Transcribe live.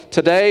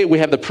today we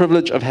have the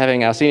privilege of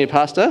having our senior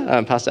pastor,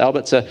 Pastor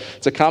Albert,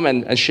 to come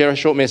and share a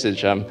short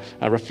message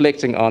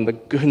reflecting on the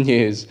good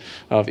news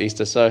of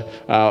Easter. So,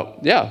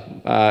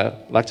 I'd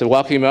like to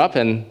welcome him up,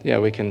 and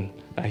we can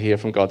hear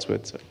from God's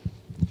word. So.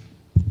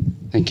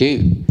 Thank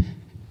you.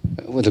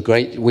 What a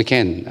great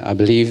weekend. I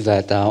believe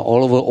that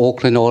all over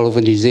Auckland, all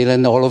over New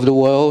Zealand, all over the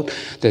world,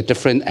 the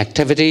different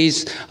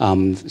activities,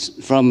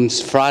 from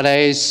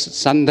Fridays,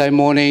 Sunday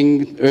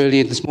morning,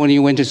 early this morning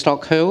you went to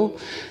Stockhill.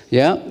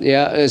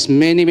 There's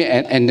many,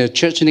 and the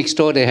church next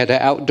door, they had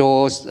an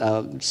outdoors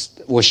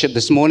worship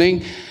this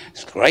morning.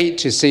 It's great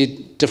to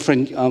see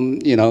different,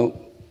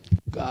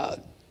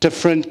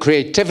 different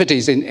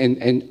creativities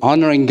in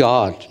honoring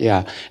God.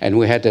 And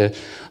we had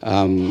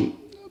a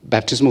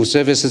baptismal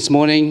service this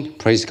morning.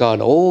 Praise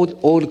God.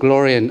 All the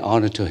glory and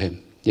honor to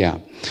Him.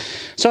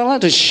 So I'd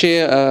like to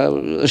share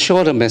a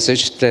shorter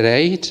message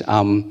today.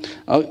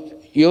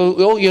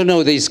 You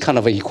know this kind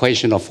of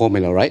equation or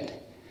formula, right?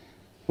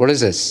 What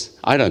is this?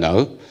 I don't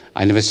know.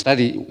 I never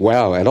studied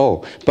well at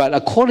all. But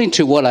according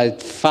to what I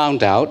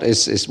found out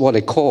is what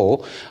they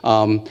call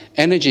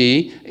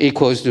energy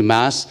equals to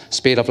mass,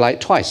 speed of light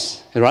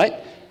twice, right?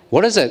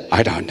 What is it?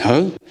 I don't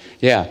know.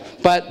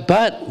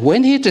 But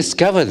when he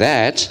discovered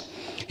that,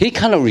 he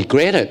kind of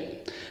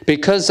regretted,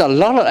 because a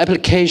lot of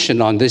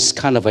application on this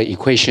kind of an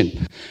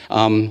equation.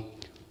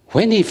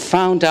 When he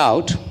found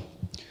out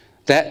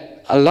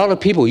that a lot of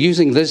people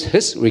using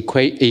his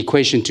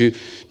equation to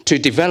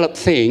develop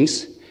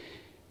things,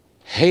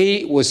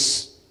 he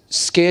was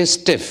scared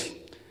stiff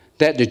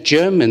that the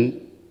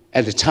German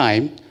at the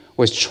time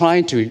was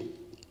trying to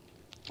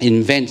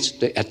invent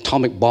the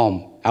atomic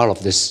bomb out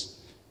of this.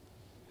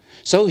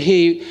 So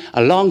he,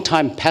 a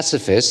long-time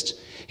pacifist,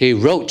 he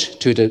wrote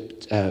to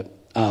the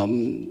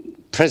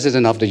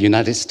President of the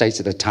United States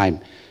at the time,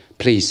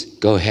 please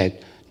go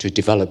ahead to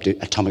develop the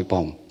atomic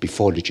bomb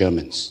before the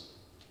Germans.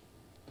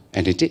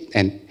 And he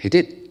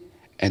did.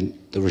 And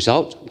the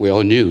result, we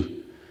all knew.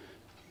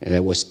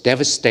 There was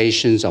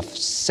devastations of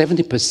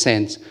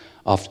 70%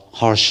 of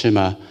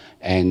Hiroshima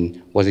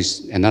and what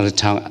is another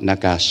town,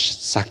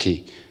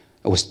 Nagasaki,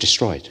 was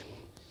destroyed.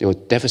 There were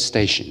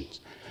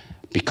devastations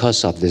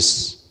because of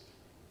this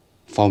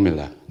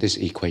formula, this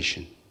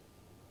equation.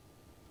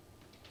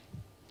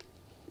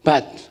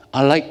 But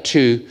I'd like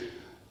to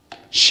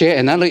share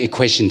another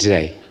equation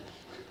today.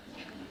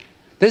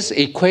 This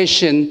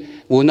equation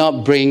will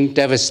not bring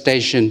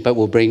devastation, but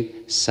will bring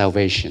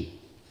salvation.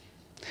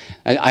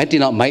 I did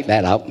not make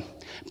that up.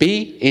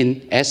 B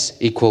in S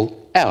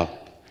equal L.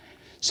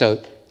 So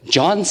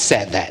John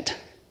said that.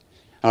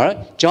 All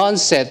right? John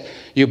said,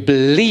 you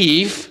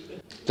believe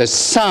the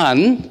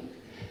Son,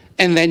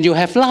 and then you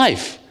have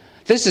life.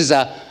 This is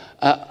an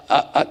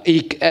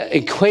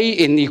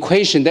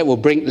equation that will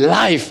bring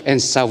life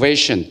and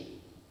salvation.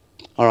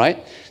 All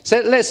right? So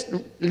let's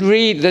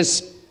read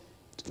this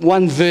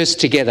one verse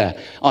together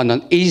on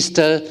an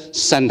Easter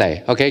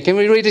Sunday. Okay, can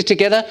we read it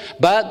together?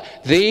 But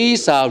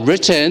these are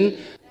written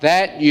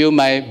that you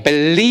may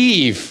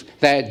believe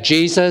that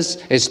Jesus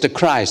is the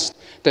Christ,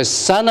 the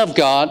Son of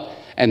God,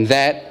 and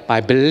that by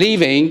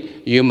believing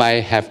you may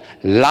have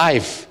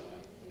life.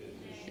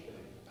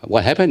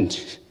 What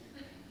happened?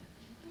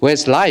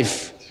 Where's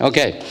life?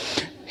 Okay,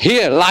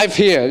 here, life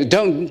here.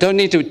 Don't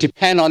need to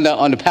depend on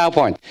the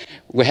PowerPoint.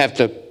 We have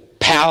the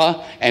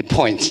power and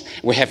points.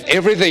 We have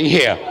everything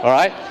here, all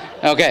right?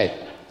 Okay.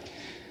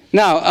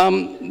 Now,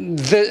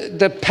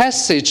 the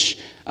passage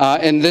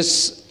in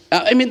this,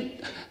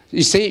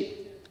 you see,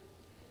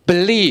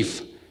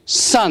 belief,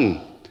 Son,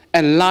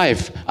 and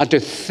life are the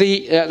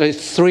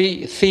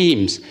three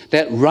themes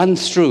that run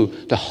through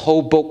the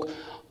whole book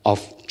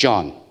of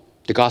John,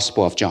 the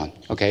Gospel of John,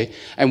 okay?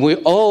 And we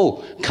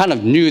all kind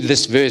of knew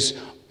this verse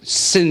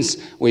since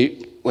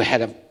we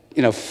had a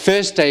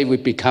first day we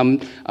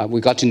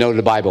got to know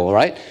the Bible, all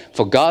right?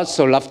 For God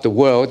so loved the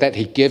world that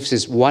he gives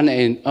his one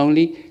and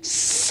only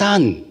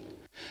Son.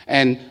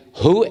 And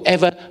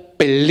whoever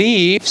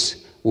believes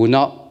will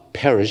not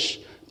perish,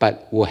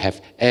 but will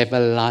have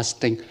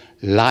everlasting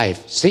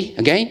life. See,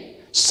 again,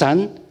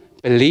 Son,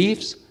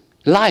 believes,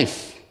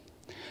 life.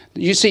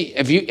 You see,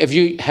 if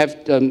you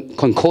have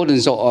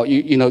concordance or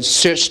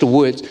search the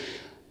words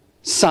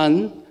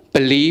Son,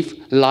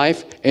 believe,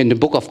 life in the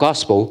book of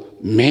Gospel,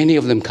 many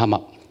of them come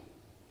up.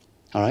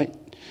 All right?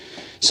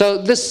 So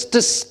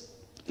this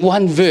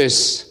one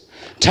verse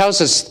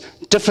tells us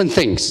different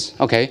things,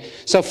 okay?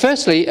 So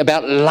firstly,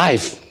 about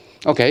life,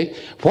 okay?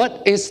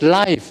 What is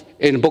life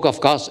in the book of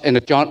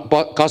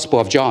Gospel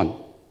of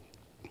John?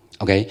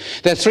 Okay?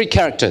 There are three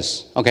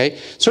characters, okay?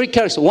 Three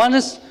characters. One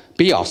is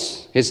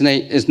Bios. His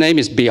name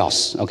is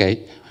Bios,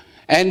 okay?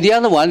 And the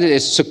other one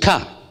is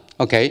Sukkah,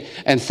 okay?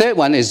 And third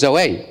one is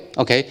Zoe,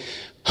 okay?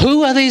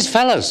 Who are these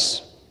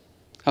fellows?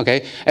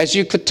 Okay? As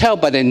you could tell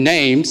by their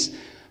names,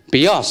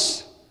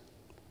 Bios,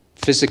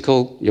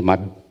 physical, my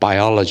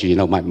biology,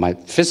 my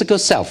physical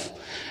self.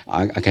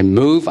 I can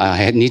move,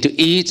 I need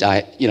to eat,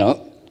 I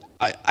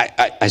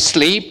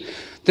sleep.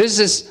 This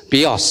is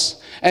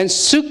Bios. And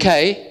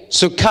Sukkah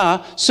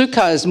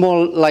is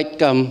more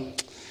like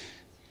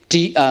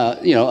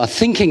a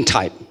thinking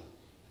type,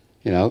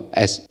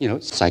 as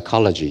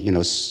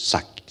psychology,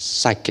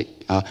 psychic.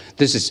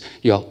 This is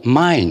your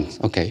mind,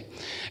 okay?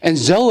 And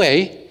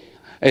Zoe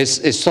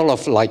is sort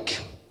of like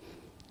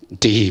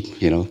deep,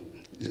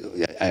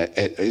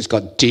 it's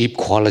got deep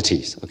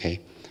qualities, okay?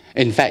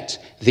 In fact,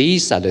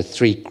 these are the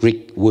 3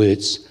 Greek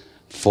words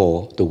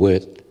for the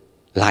word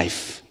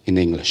life in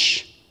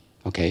English,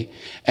 okay?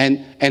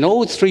 And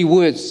all 3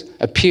 words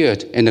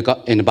appeared in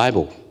the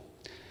Bible.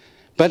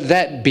 But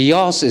that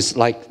bios is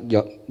like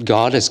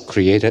God has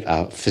created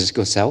our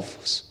physical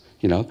selves,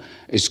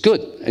 It's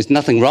good. There's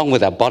nothing wrong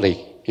with our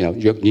body.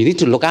 You need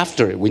to look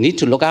after it. We need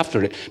to look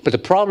after it. But the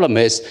problem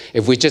is,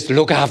 if we just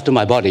look after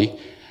my body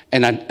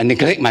and I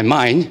neglect my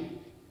mind,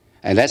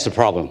 and that's the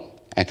problem.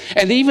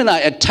 And even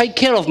I take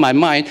care of my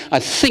mind, I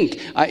think,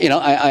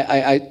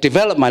 I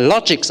develop my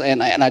logics,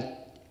 and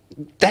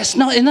that's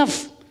not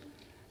enough.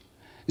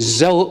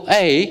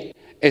 Zoe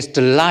is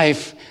the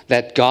life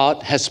that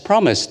God has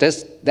promised.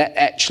 That's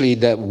actually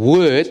the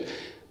word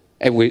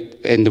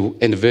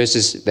in the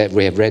verses that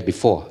we have read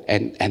before.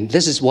 And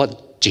this is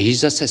what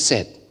Jesus has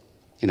said.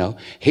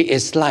 He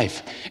is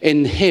life.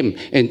 In him,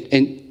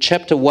 in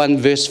chapter 1,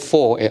 verse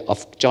 4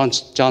 of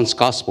John's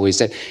Gospel, he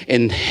said,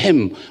 in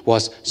him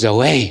was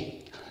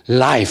Zoe,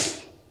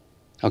 life.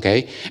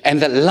 Okay?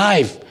 And that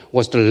life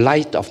was the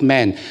light of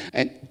man.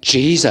 And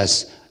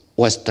Jesus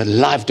was the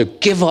life, the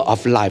giver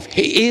of life.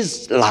 He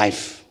is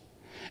life.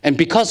 And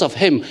because of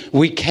him,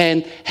 we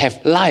can have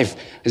life.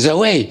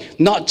 Zoe,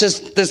 not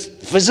just this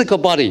physical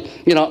body.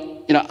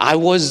 I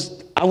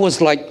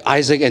was like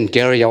Isaac and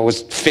Gary. I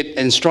was fit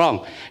and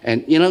strong.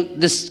 And,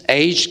 this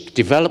age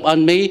developed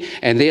on me.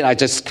 And then I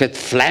just could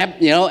flap,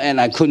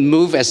 and I couldn't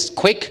move as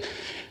quick.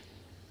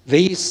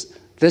 This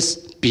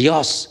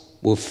bios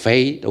will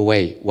fade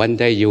away. One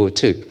day you will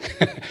too.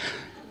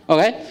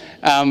 Okay?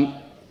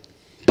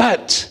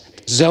 But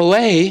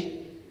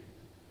Zoe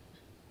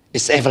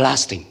is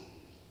everlasting.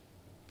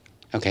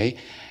 Okay?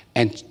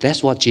 And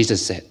that's what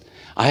Jesus said.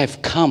 I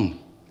have come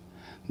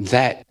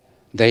that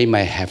they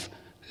may have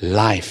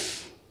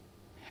life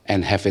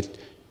and have it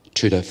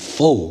to the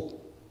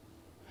full.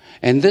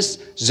 And this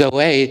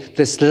Zoe,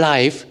 this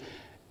life,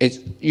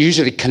 is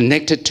usually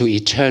connected to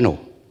eternal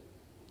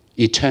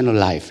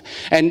life.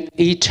 And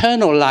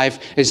eternal life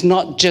is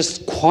not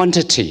just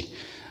quantity,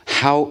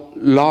 how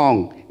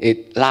long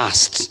it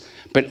lasts,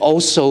 but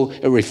also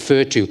it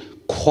refers to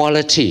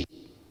quality,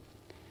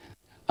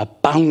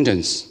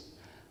 abundance,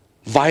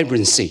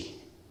 vibrancy.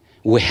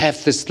 We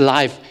have this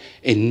life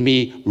in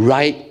me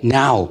right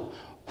now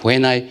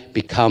when I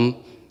become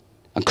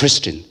a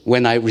Christian,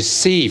 when I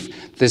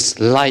receive this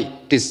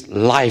light, this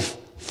life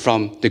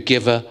from the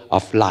giver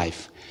of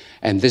life.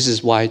 And this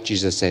is why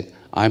Jesus said,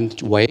 I'm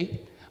the way,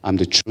 I'm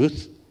the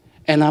truth,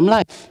 and I'm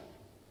life.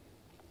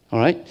 All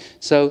right?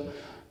 So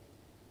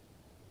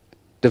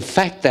the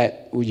fact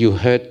that you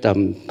heard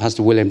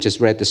Pastor William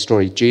just read the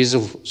story,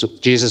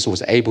 Jesus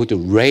was able to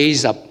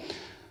raise up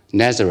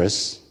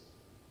Lazarus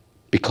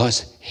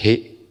because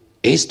he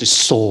is the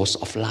source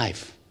of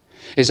life.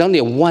 It's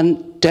only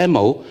one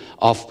demo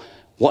of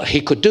what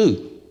he could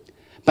do.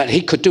 But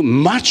he could do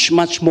much,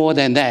 much more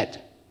than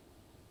that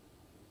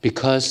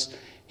because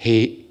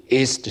he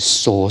is the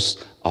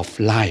source of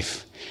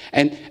life.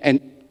 And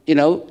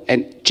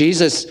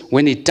Jesus,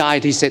 when he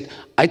died, he said,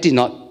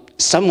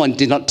 someone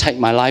did not take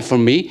my life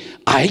from me.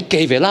 I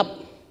gave it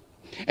up.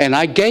 And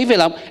I gave it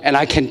up, and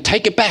I can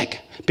take it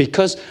back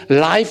because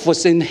life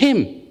was in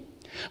him.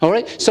 All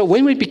right? So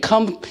when we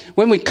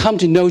come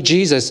to know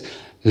Jesus,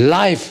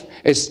 life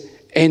is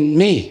in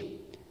me.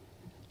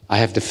 I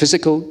have the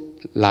physical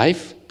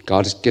life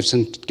God has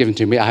given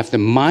to me. I have the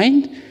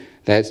mind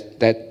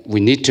that we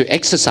need to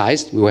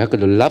exercise. We have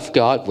to love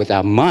God with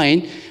our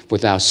mind,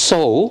 with our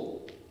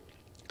soul.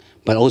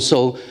 But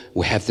also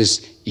we have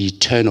this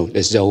eternal,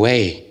 the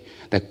Zoe,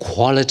 the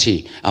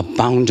quality,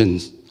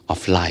 abundance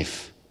of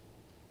life.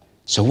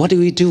 So what do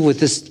we do with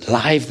this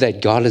life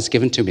that God has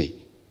given to me?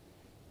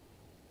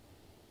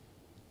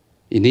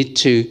 We need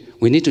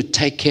to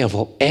take care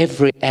of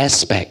every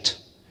aspect.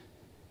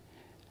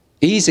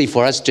 Easy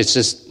for us to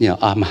just,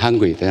 I'm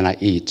hungry, then I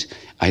eat.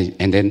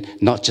 And then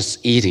not just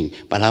eating,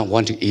 but I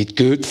want to eat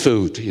good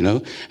food,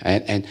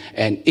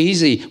 And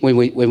easy when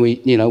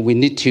we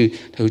need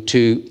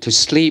to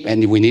sleep,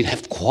 and we need to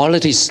have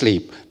quality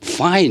sleep.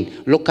 Fine,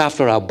 look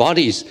after our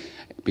bodies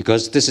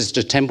because this is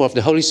the temple of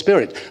the Holy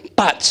Spirit.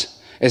 But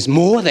it's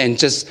more than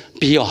just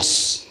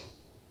bios.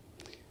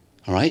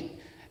 All right?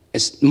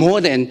 It's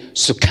more than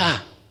sukkah.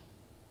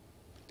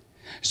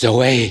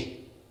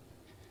 Zoe.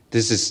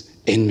 This is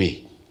in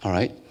me. All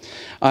right?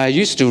 I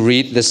used to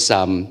read this,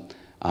 so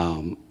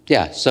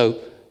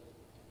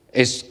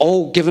it's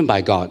all given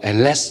by God.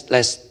 And let's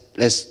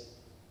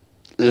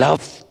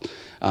love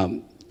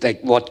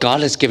what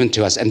God has given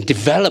to us and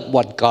develop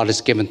what God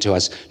has given to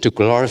us to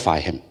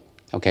glorify Him.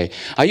 Okay?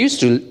 I used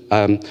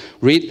to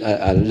read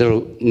a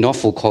little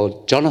novel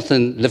called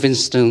Jonathan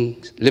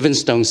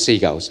Livingstone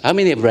Seagulls. How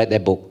many have read their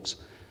books?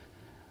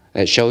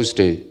 That shows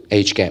the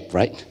age gap,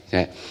 right?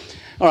 Yeah.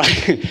 All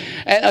right.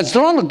 And there's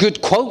a lot of good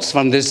quotes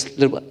from this.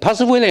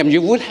 Pastor William,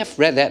 you would have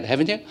read that,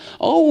 haven't you?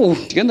 Oh,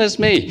 goodness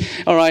me.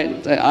 All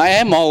right. I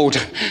am old.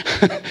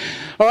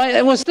 All right.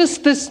 It was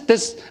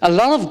this a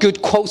lot of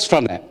good quotes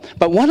from that.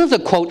 But one of the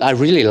quotes I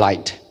really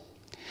liked,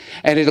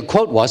 and the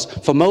quote was,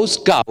 for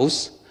most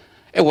gulls,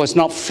 it was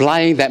not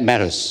flying that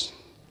matters,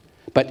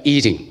 but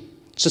eating.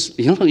 Just,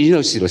 you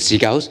know, see the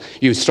seagulls,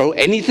 you throw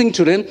anything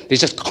to them, they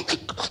just,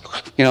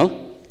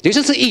 they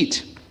just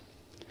eat.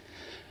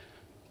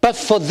 But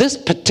for this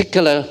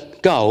particular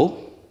gull,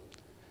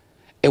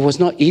 it was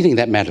not eating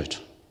that mattered,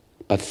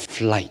 but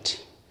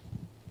flight.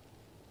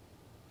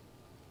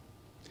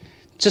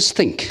 Just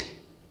think.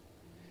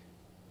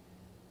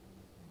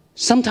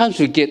 Sometimes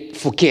we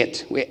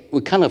forget,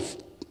 we kind of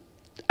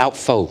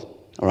outfold,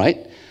 all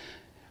right?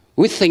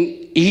 We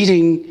think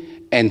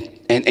eating and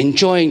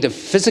enjoying the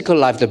physical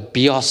life, the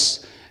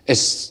bios,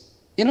 is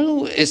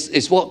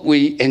what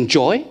we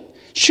enjoy.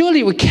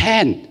 Surely we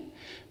can,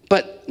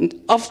 but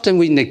often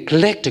we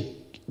neglect the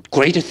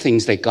greater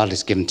things that God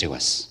has given to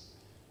us.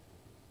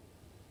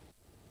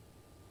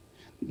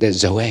 The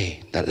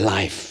Zoe, that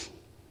life.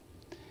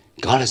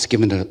 God has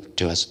given it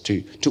to us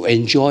to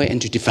enjoy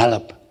and to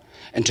develop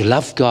and to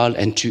love God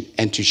and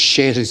to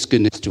share His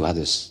goodness to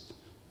others.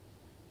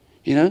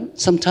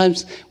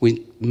 Sometimes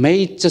we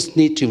may just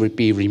need to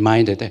be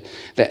reminded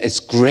that it's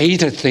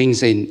greater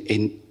things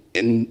in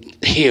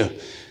here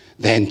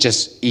than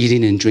just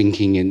eating and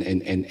drinking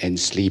and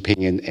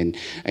sleeping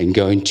and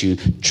going to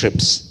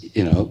trips,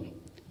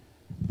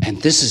 And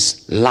this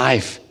is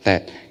life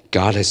that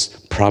God has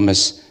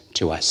promised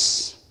to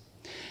us.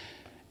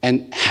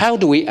 And how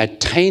do we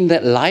attain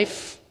that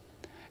life?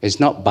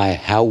 It's not by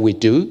how we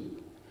do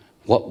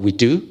what we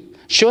do.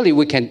 Surely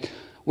we can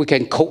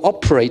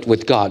cooperate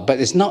with God,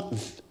 but it's not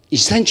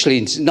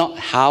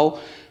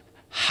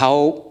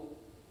how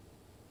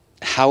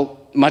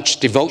much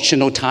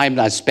devotional time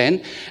I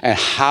spend and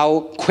how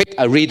quick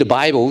I read the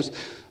Bible.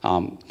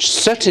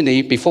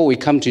 Certainly, before we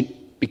come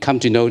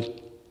to know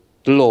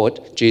the Lord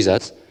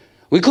Jesus,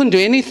 we couldn't do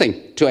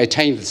anything to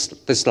attain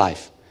this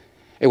life.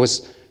 It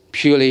was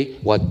purely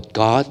what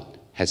God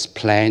has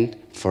planned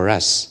for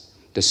us.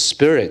 The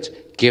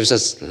Spirit gives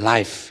us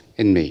life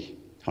in me.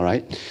 All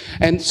right,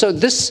 and so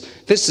this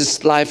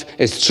is life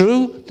is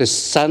through the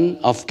Son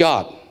of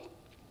God,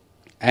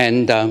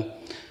 and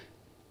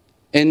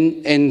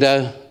in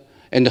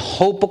the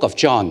whole book of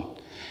John,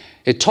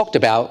 it talked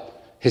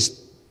about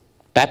His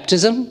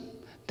baptism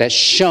that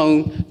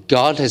shown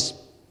God has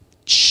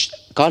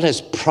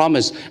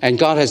promised and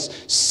God has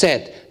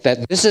said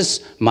that this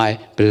is my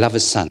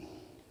beloved Son.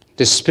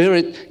 The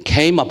Spirit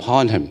came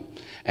upon Him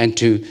and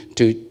to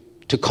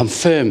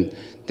confirm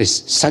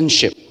this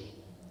sonship.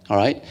 All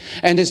right,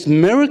 and His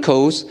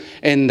miracles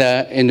in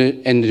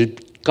the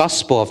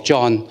Gospel of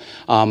John,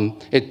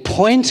 it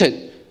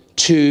pointed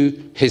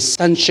to His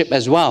sonship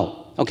as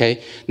well.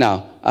 Okay,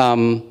 now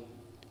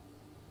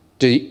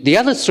the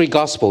other three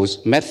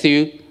Gospels,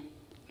 Matthew,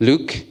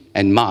 Luke,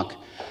 and Mark,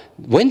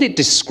 when they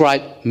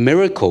describe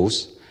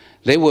miracles,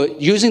 they were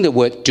using the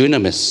word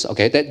dunamis.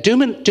 Okay, that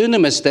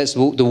dunamis, that's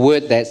the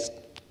word that's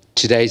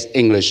today's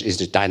English is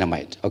the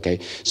dynamite, okay?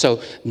 So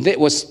it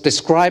was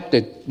described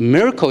the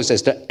miracles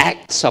as the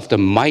acts of the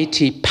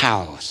mighty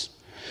powers.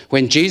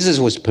 When Jesus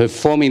was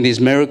performing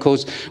these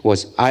miracles,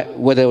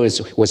 whether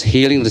it was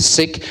healing the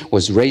sick,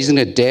 was raising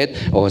the dead,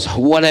 or was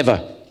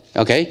whatever,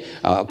 okay?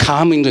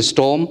 Calming the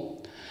storm.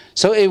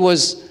 So it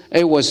was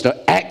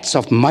the acts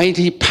of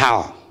mighty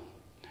power.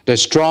 The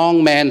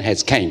strong man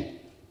has came,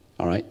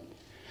 all right?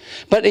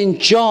 But in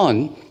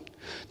John,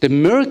 the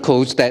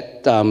miracles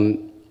that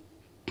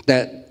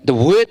the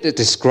word that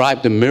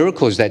described the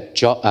miracles that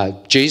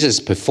Jesus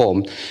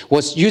performed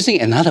was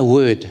using another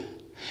word.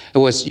 It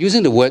was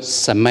using the word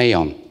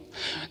semeion.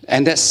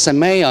 And that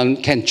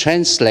semeion can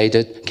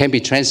be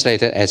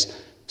translated as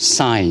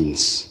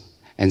signs.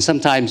 And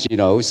sometimes,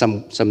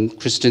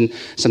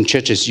 some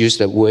churches use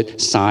the word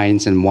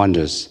signs and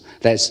wonders.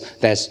 That's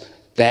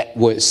that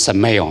word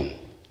semeion.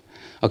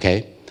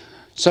 Okay?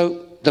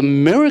 So the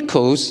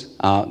miracles,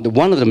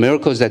 one of the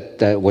miracles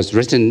that was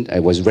written,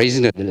 was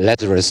raising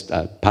Lazarus,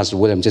 Pastor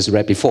William just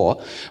read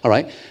before, all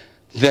right?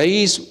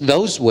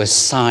 Those were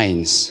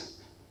signs.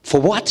 For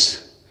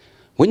what?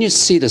 When you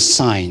see the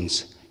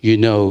signs, you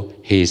know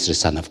He is the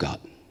Son of God.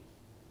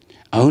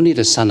 Only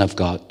the Son of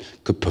God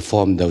could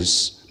perform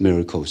those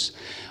miracles.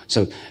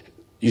 So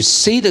you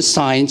see the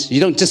signs,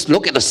 you don't just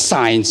look at the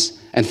signs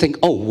and think,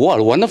 oh, what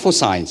a wonderful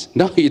signs.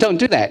 No, you don't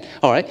do that,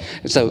 all right?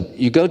 So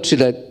you go to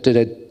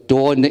the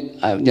door,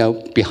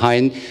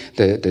 behind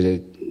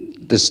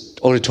this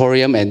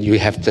auditorium, and you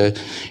have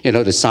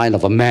the sign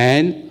of a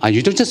man, and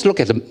you don't just look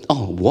at them.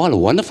 Oh, what a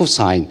wonderful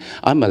sign!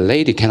 I'm a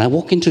lady. Can I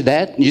walk into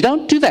that? You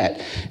don't do that,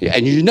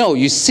 and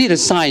you see the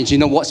signs. You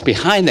know what's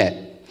behind that.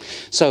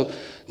 So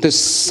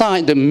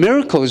the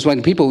miracles,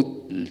 when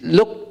people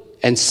look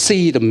and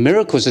see the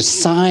miracles, the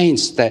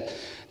signs that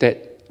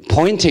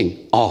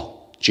pointing,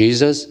 oh,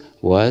 Jesus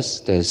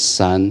was the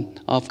Son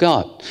of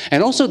God,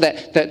 and also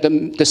that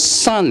the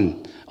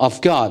Son of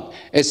God,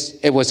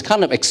 it was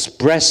kind of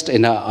expressed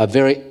in a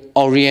very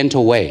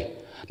Oriental way,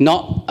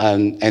 not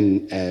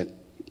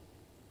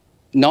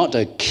not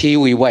a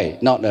Kiwi way,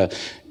 not a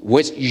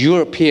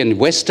European,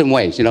 Western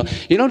way. You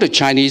know the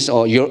Chinese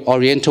or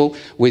Oriental,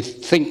 we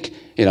think,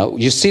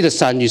 you see the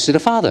Son, you see the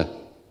Father,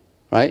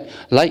 right?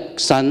 Like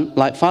Son,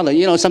 like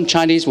Father. Some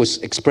Chinese was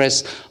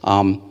expressed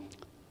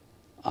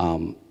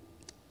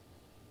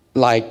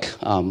like,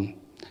 I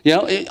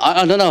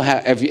don't know,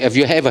 have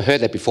you ever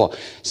heard that before?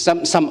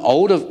 Some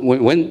older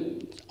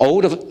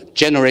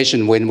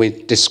generation, when we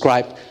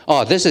describe,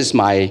 oh, this is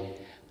my,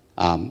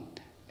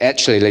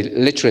 actually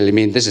literally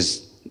mean this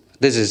is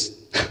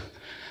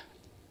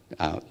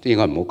應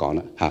該唔好講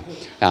啦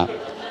嚇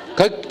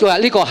佢話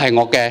呢個係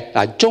我嘅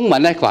嗱中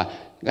文咧佢話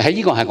喺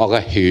呢個係我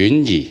嘅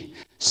犬兒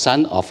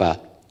son of a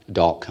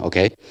dog,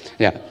 okay?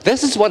 Yeah,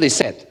 this is what they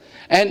said.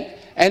 And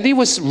it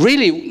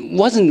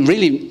wasn't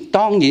really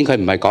當然佢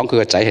唔係講佢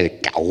個仔係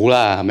狗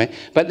啦係咪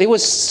But it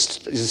was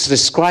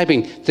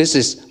describing this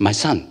is my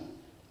son,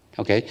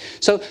 okay?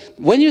 So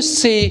when you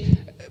see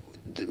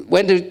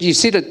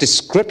the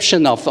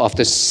description of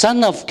the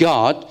Son of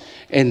God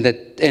in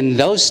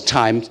those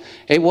times,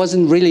 it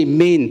wasn't really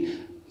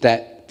mean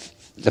that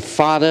the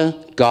Father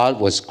God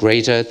was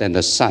greater than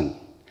the Son.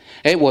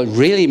 It would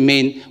really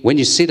mean when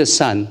you see the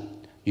Son,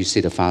 you see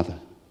the Father.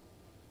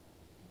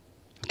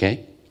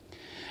 Okay?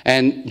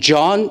 And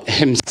John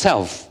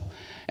himself,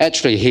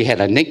 actually, he had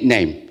a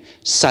nickname,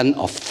 Son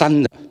of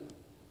Thunder.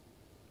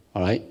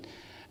 All right?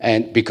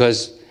 And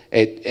because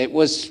it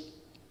was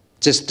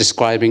just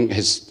describing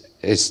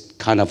his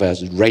kind of a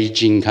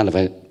raging kind of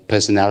a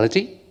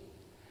personality.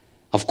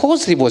 Of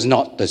course, he was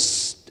not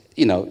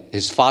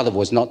his father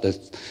was not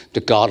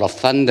the God of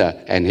thunder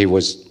and he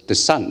was the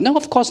son. No,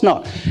 of course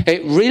not.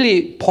 It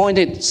really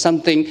pointed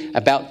something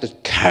about the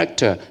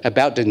character,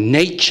 about the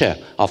nature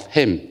of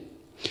him.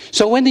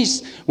 So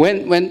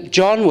when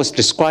John was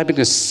describing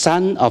the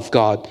Son of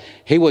God,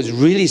 he was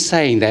really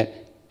saying that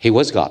he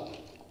was God.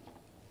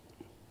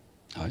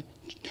 Right?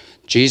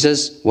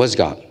 Jesus was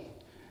God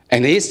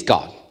and is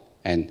God.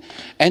 And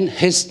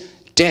his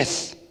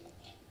death,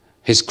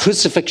 his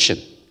crucifixion,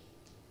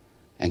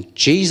 and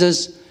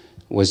Jesus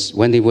was,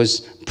 when he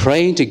was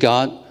praying to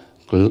God,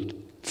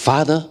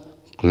 Father,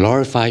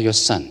 glorify your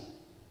Son.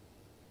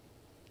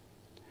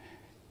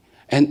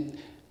 And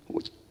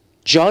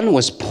John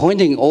was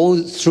pointing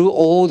through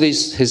all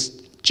this,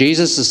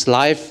 Jesus'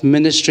 life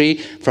ministry,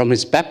 from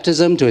his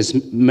baptism to his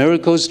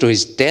miracles to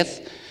his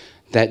death,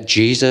 that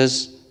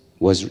Jesus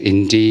was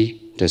indeed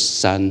the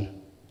Son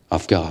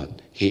of God.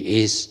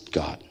 He is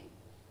God.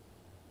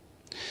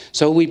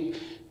 So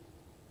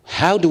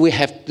how do we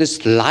have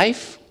this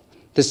life?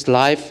 This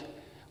life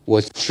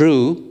was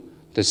through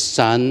the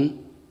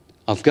Son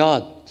of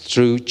God,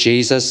 through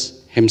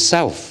Jesus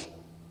himself.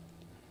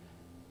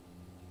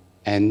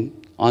 And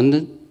on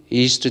the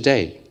Easter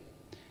day,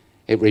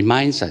 it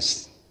reminds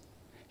us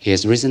he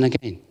has risen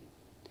again.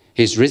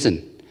 He's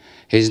risen.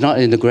 He's not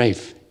in the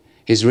grave.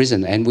 He's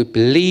risen. And we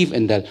believe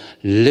in the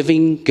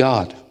living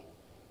God.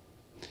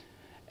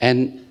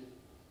 And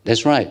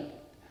that's right.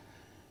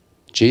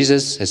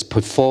 Jesus has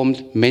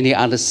performed many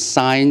other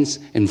signs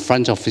in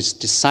front of his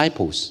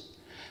disciples,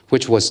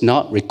 which was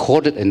not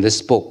recorded in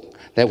this book.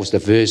 That was the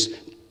verse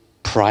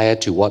prior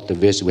to the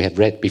verse we had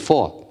read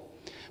before.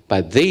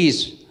 But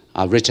these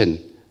are written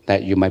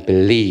that you might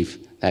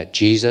believe that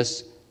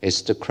Jesus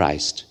is the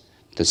Christ,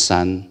 the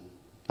Son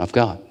of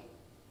God.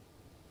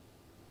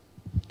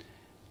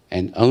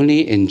 And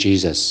only in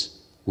Jesus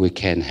we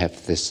can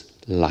have this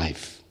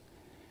life.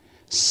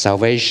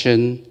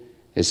 Salvation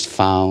is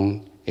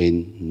found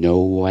in no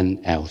one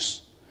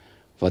else,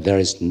 for there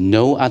is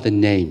no other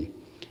name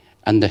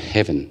under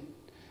heaven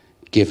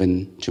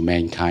given to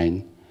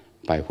mankind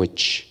by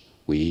which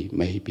we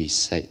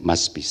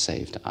must be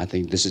saved. I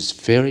think this is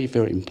very,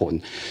 very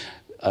important.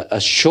 A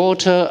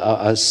shorter,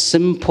 a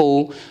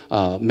simple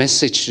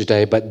message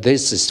today, but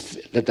this is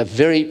the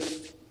very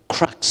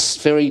crux,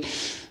 very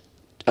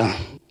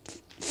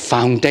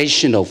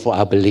foundational for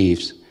our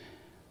beliefs.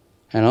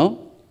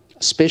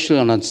 Especially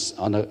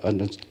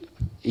on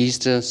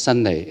Easter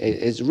Sunday,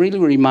 it really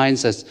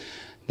reminds us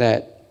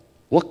that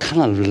what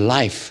kind of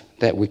life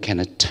that we can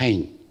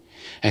attain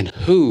and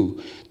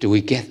who do we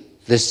get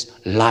this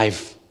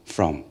life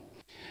from.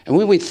 And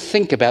when we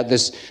think about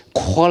this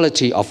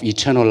quality of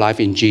eternal life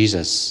in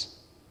Jesus,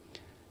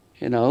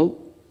 the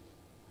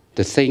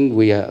thing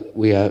we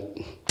are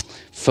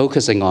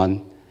focusing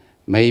on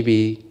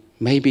maybe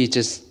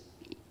just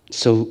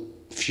so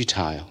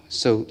futile,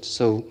 so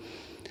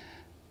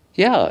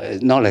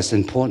not as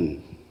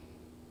important.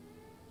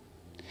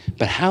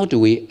 But how do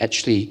we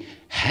actually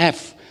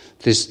have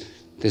this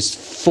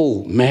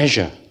full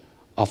measure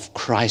of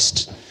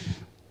Christ's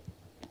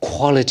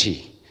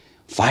quality,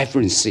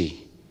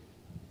 vibrancy,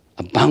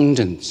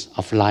 abundance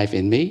of life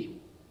in me?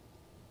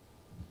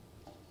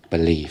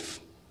 Believe.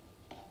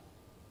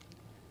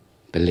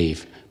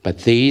 But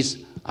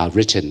these are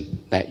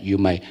written that you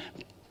may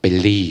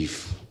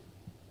believe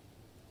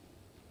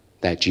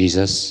that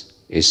Jesus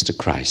is the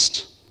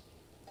Christ.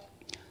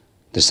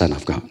 the Son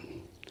of God.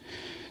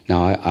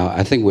 Now,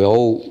 I think we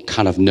all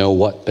kind of know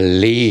what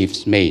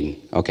beliefs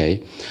mean,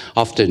 okay?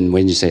 Often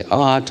when you say,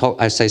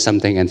 I say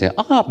something and say,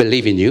 I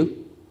believe in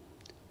you.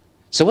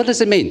 So what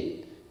does it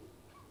mean?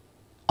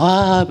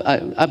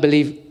 I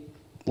believe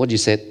what you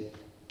said,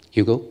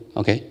 Hugo,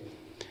 okay?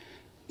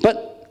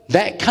 But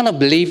that kind of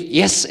belief,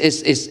 yes,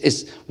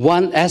 is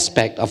one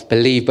aspect of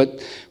belief,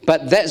 but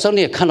that's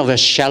only a kind of a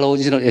shallow,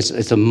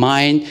 it's a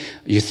mind.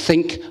 You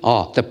think,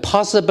 the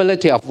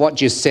possibility of what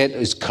you said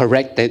is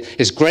correct, that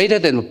is greater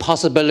than the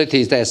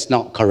possibility that it's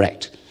not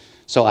correct.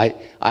 So I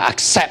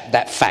accept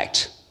that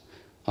fact,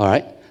 all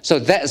right? So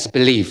that's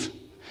belief.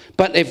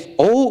 But if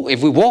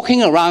we're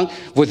walking around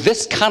with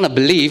this kind of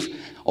belief,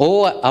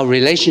 our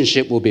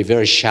relationship will be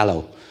very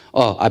shallow.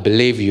 I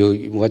believe you,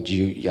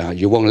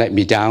 you won't let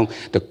me down.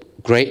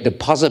 The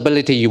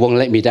possibility you won't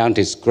let me down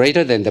is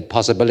greater than the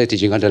possibility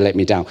you're going to let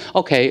me down.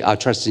 Okay, I'll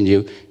trust in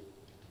you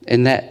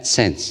in that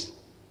sense.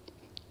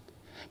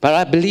 But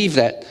I believe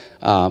that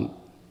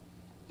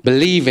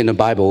believe in the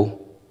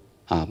Bible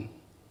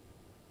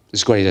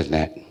is greater than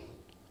that.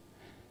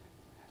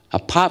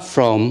 Apart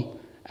from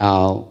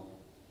our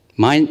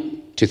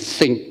mind to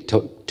think,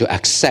 to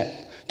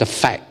accept the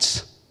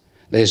facts,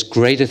 there's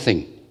greater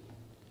thing.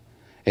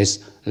 It's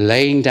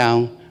laying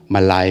down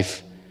my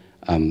life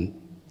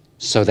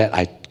so that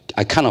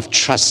I kind of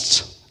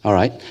trust, all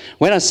right?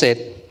 When I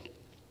said,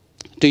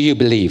 do you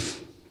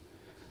believe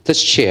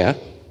this chair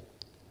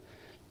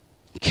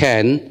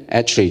can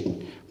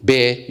actually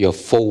bear your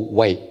full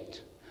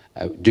weight?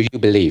 Do you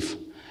believe?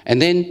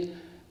 And then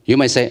you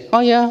might say,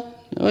 oh yeah,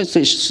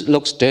 it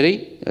looks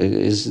dirty.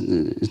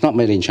 It's not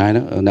made in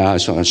China. No, I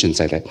shouldn't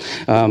say that.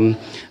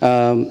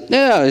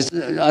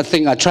 I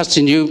think I trust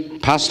in you,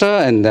 Pastor,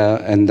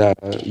 and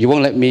you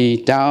won't let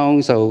me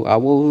down, so I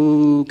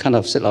will kind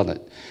of sit on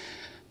it.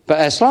 But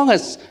as long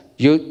as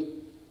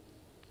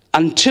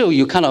until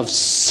you kind of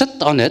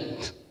sit on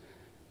it,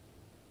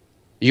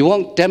 you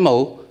won't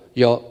demo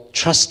your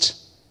trust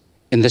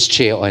in this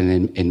chair or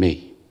in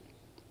me.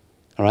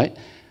 All right?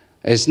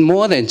 It's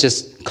more than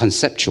just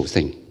conceptual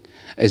thing.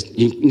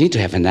 You need to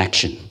have an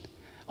action.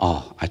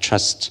 I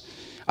trust,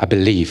 I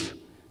believe,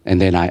 and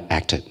then I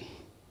acted.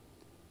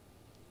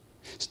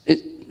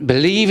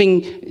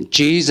 Believing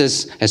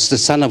Jesus as the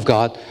Son of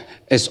God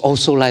is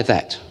also like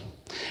that.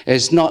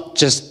 It's not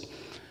just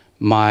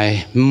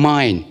my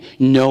mind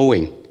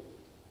knowing,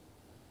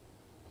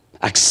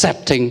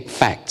 accepting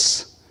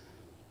facts,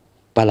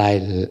 but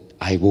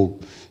I will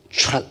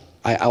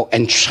I'll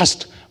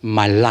entrust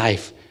my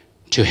life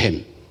to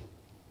Him.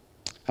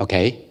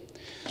 Okay?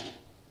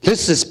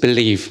 This is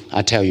belief,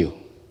 I tell you.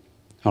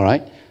 All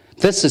right?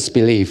 This is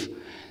belief.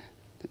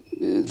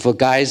 For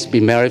guys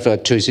been married for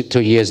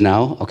 2 years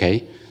now,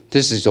 okay,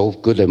 this is all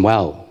good and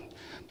well.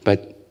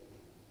 But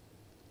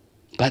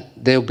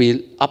there'll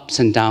be ups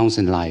and downs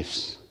in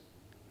lives.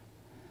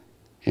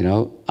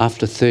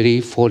 After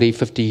 30, 40,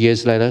 50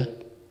 years later,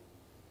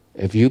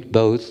 if you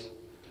both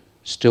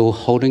still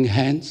holding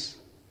hands,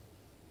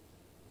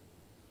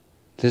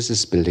 this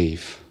is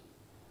belief.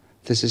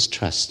 This is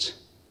trust.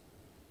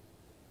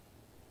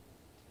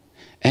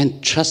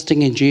 And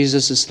trusting in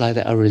Jesus is like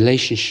a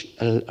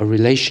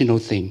relational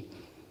thing.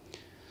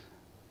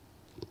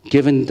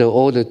 Given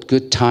all the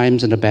good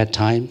times and the bad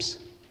times,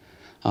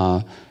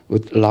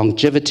 with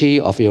longevity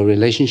of your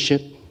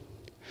relationship,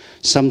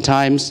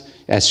 sometimes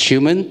as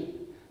human,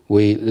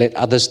 we let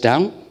others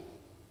down,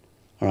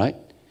 all right?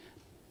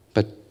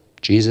 But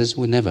Jesus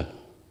will never.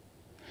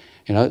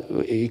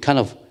 You kind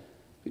of,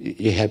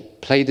 you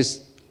have played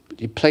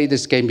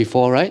this game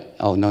before, right?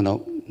 Oh,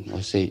 no.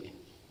 Let's see.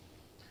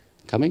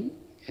 Coming?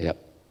 Yep.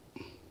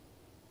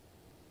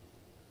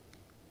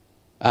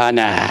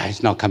 Nah,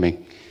 it's not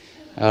coming.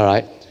 All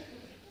right.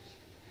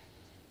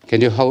 Can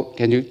you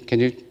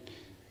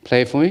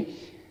play it for me?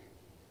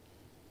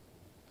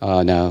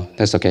 Oh, no,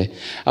 that's okay.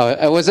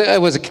 It was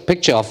a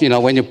picture of,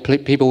 when you play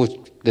people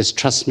with this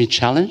trust me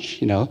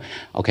challenge,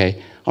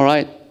 okay, all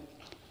right.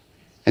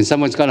 And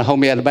someone's going to hold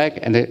me at the back,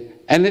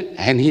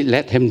 and he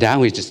let him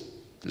down. He just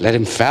let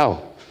him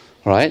fall,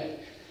 all right?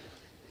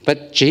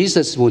 But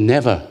Jesus will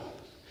never.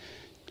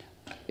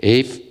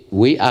 If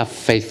we are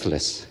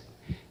faithless,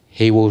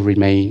 He will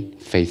remain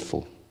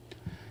faithful.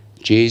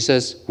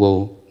 Jesus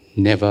will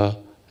never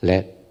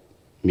let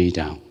me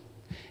down.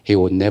 He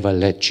will never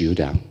let you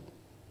down.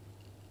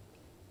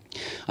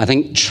 I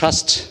think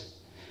trust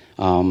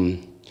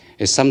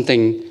is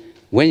something,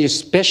 when you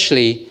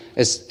especially,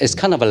 it's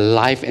kind of a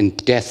life and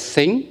death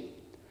thing,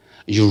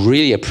 you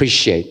really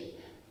appreciate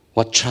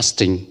what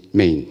trusting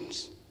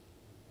means.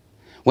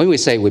 When we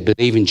say we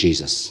believe in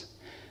Jesus,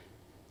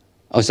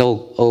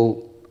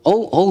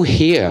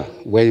 here,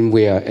 when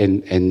we are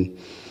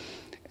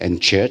in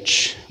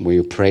church,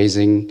 we're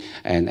praising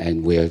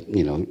and we're,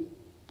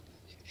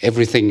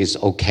 everything is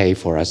okay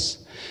for us.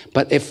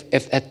 But if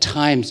at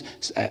times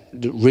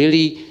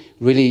really,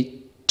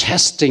 really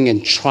testing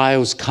and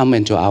trials come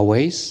into our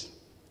ways,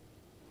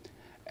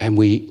 and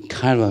we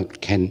kind of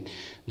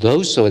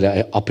those are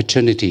the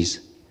opportunities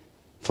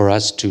for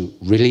us to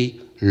really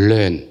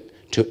learn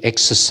to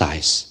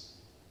exercise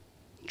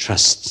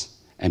trust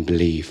and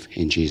believe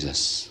in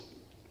Jesus.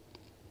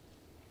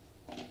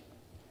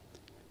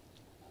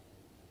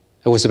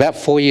 It was about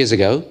 4 years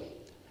ago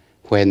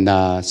when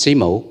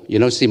Simo, you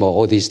know Simo,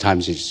 all these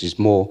times she's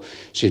been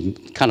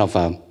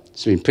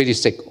pretty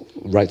sick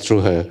right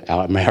through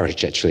our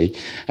marriage actually,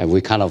 and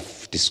we kind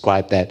of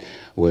described that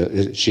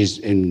she's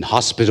in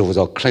hospitals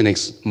or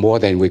clinics more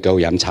than we go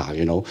yam cha,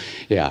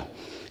 yeah.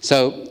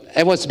 So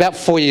it was about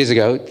 4 years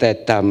ago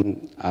that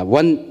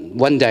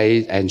one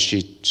day, and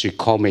she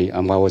called me,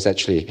 and I was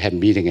actually had a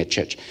meeting at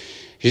church.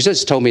 She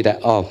just told me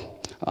that,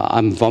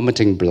 I'm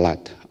vomiting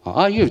blood.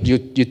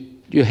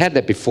 You had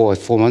that before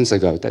 4 months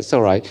ago. That's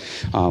all right.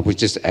 We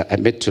just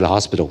admit to the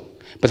hospital.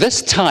 But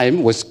this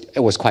time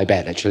it was quite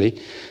bad actually.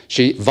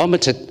 She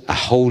vomited a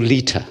whole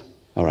liter.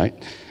 All right.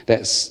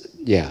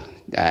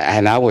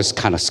 And I was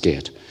kind of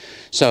scared.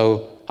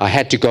 So I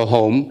had to go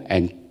home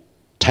and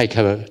take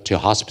her to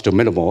hospital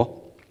Middlemore.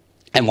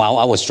 And while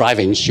I was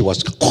driving, she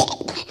was,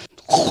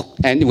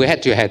 and we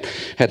had a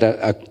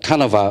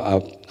kind of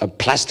a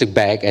plastic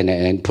bag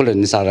and put it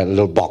inside a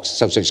little box.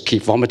 So she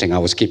keep vomiting, I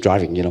was keep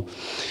driving,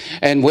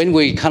 And when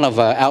we kind of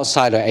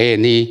outside of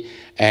A&E,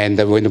 and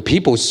when the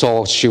people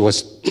saw she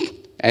was,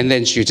 and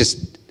then she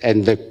just,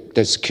 and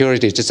the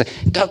security just said,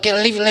 "Go,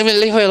 leave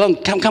her alone.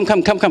 Come."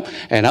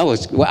 And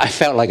I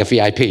felt like a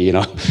VIP,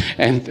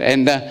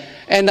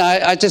 And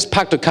I just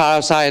parked the car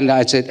outside, and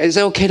I said, "Is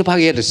it okay to park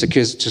here?" The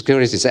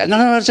security said,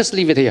 "No, just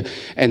leave it here."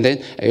 And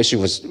then she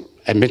was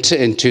admitted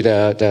into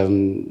the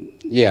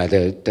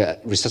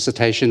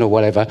resuscitation or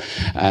whatever.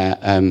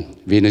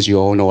 Venus, you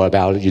all know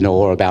about it. You know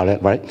all about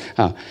it, right?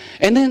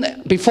 And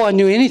then before I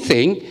knew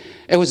anything,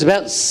 it was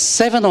about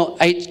 7 or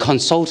 8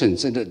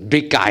 consultants,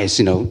 big guys,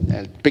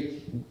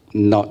 big,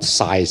 not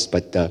size,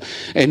 but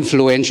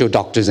influential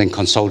doctors and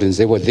consultants.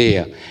 They were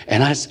there,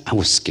 and I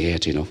was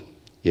scared,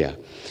 yeah.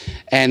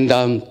 And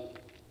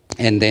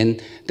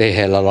then they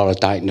had a lot of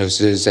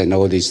diagnoses and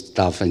all this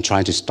stuff, and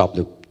trying to stop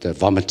the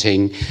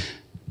vomiting,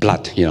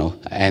 blood,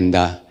 And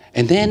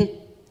then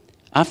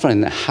after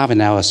half an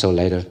hour or so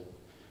later,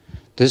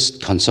 this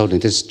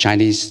consultant, this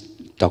Chinese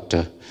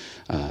doctor,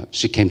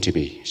 she came to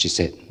me. She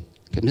said,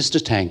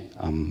 "Mr. Tang,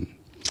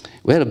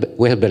 we had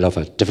a bit of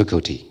a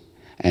difficulty,"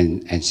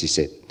 and she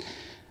said,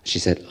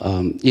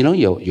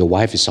 your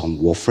wife is on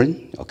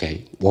warfarin,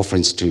 okay?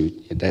 Warfarin's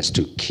that's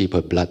to keep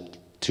her blood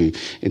in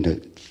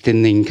the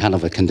thinning kind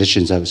of a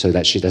conditions so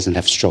that she doesn't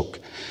have stroke.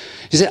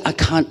 She said,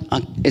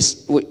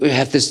 we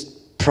have this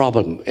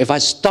problem. If I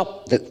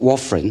stop the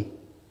warfarin,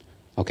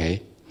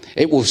 okay,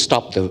 it will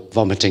stop the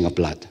vomiting of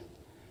blood.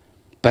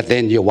 But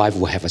then your wife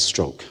will have a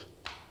stroke.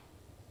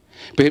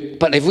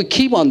 But if we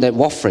keep on that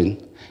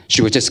warfarin,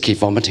 she will just keep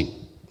vomiting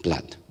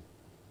blood.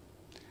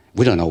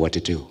 We don't know what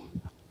to do.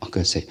 I'm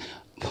going to say,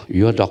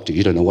 "You're a doctor,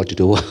 you don't know what to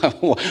do.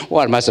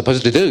 What am I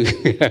supposed to do?"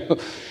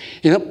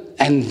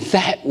 And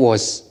that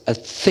was a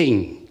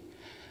thing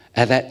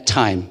at that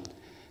time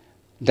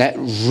that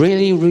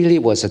really, really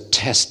was a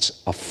test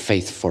of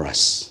faith for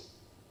us.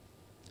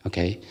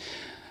 Okay?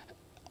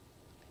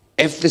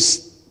 If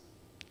this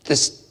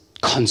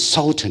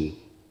consultant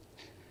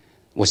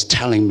was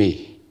telling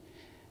me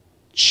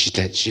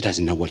she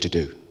doesn't know what to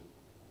do.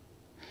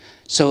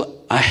 So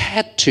we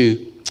had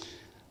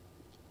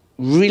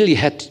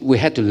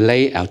to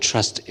lay our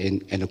trust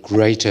in a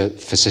greater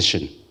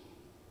physician.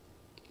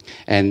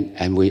 And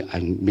me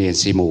and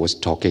Simo was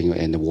talking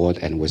in the ward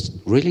and was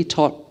really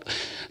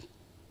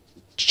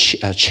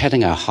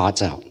chatting our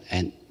hearts out.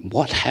 And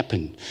what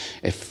happened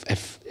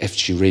if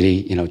she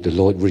really, the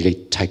Lord really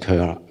take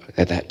her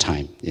at that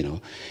time,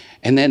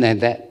 And then at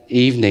that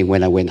evening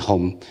when I went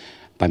home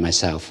by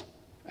myself,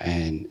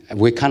 and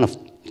we kind of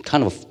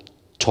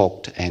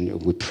talked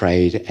and we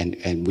prayed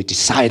and we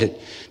decided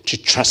to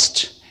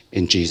trust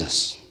in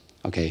Jesus.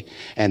 Okay,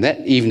 and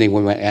that evening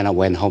when Anna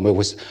went home, it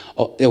was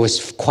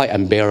quite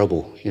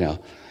unbearable,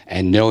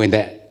 And knowing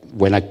that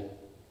when I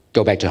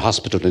go back to the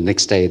hospital the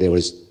next day, there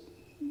was,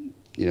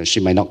 she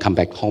might not come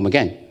back home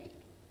again.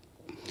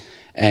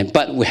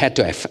 But we had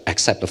to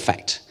accept the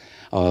fact.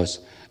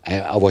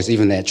 I was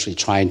even actually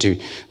trying to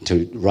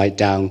write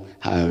down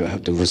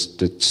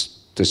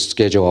the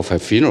schedule of her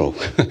funeral,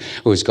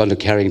 who was going to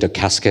carry the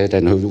casket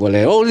and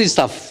all this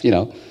stuff,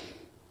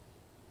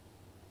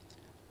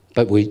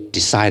 But we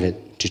decided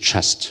to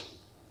trust,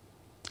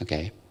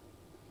 okay?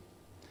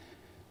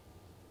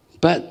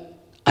 But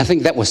I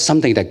think that was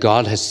something that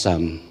God has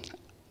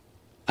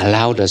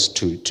allowed us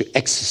to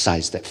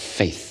exercise that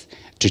faith,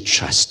 to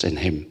trust in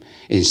Him,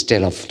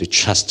 instead of to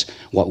trust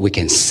what we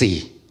can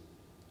see,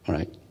 all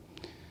right?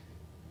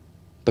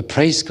 But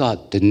praise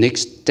God, the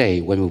next day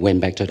when we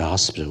went back to the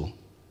hospital,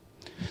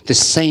 the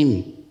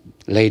same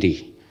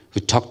lady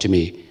who talked to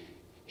me,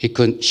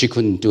 she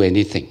couldn't do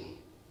anything.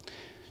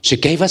 She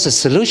gave us a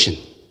solution.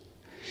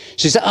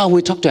 She said,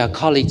 we talked to our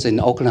colleagues in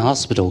Auckland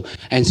Hospital,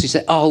 and she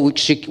said,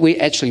 we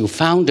actually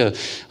found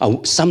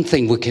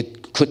something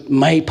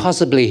may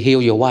possibly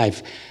heal your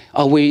wife.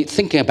 Are we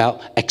thinking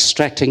about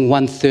extracting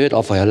 1/3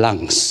 of her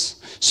lungs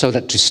so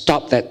that to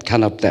stop that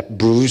kind of that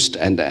bruised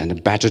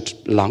and battered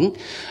lung,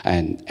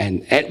 and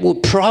it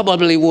would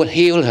probably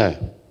heal her.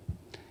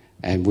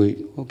 And we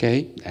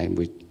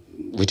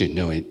didn't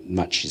know it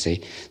much, you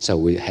see. So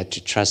we had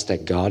to trust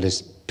that God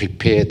has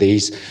prepared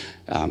these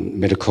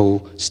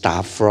medical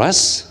staff for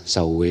us.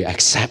 So we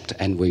accept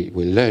and we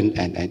learn.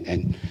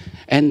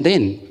 And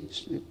then,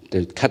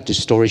 to cut the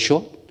story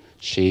short,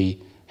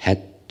 she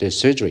had the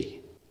surgery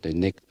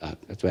about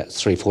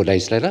 3-4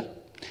 days later.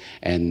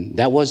 And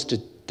that was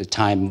the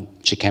time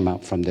she came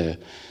out from the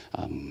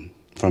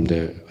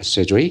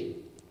surgery.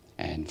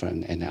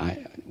 And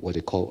I, what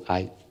they call,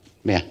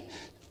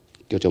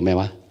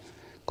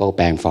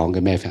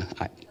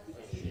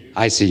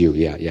 ICU,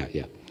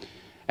 yeah.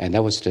 And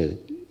that was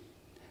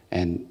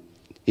and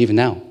even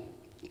now,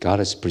 God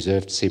has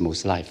preserved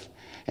Seymour's life.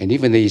 And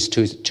even these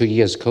two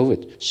years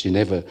COVID,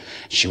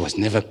 she was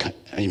never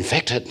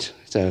infected.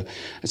 So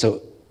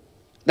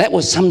that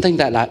was something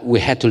that we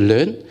had to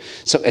learn.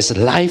 So it's a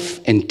life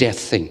and death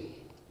thing.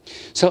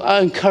 So I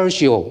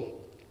encourage you all,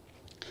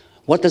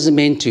 what does it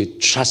mean to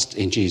trust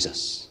in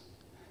Jesus?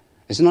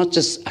 It's not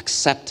just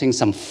accepting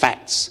some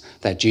facts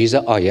that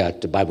Jesus,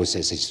 the Bible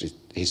says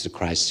he's the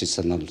Christ, he's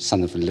the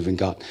Son of the living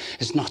God.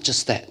 It's not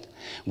just that.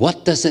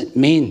 What does it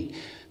mean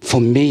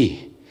for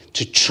me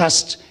to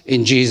trust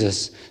in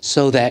Jesus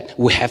so that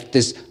we have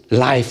this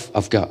life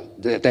of God?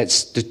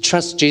 That's to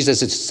trust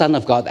Jesus as the Son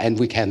of God, and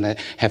we can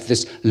have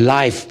this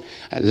life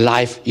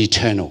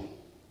eternal.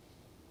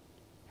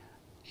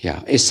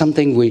 Yeah, it's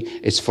something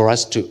it's for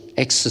us to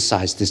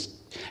exercise this.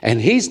 And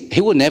he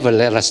will never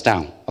let us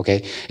down,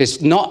 okay?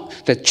 It's not,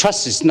 the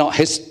trust is not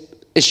his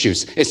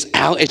issues, it's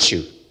our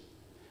issue.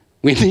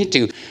 We need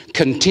to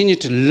continue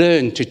to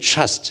learn to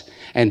trust,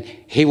 and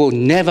he will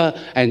never,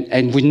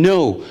 and we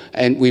know,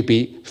 and we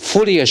be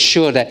fully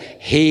assured that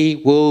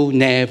he will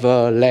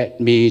never let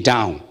me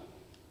down.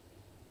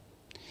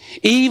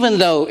 Even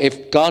though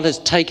if God has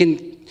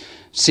taken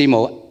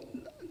Seymour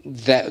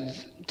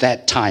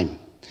that time,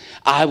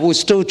 I will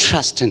still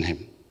trust in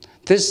him.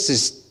 This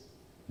is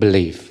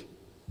belief.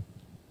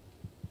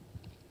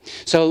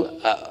 So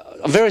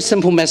a very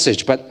simple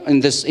message, but in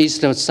this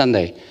Easter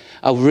Sunday,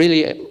 I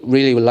really,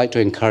 really would like to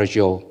encourage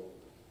you all,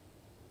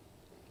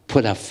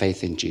 put our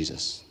faith in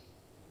Jesus.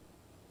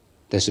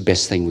 That's the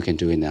best thing we can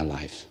do in our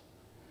life.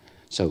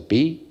 So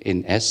B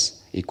in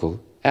S equal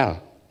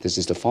L. This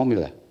is the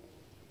formula.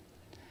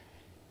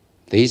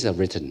 These are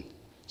written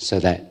so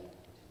that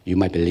you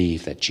might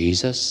believe that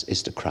Jesus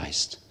is the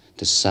Christ,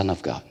 the Son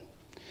of God,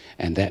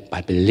 and that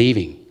by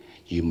believing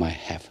you might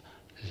have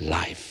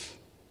life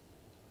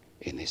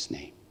in his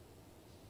name.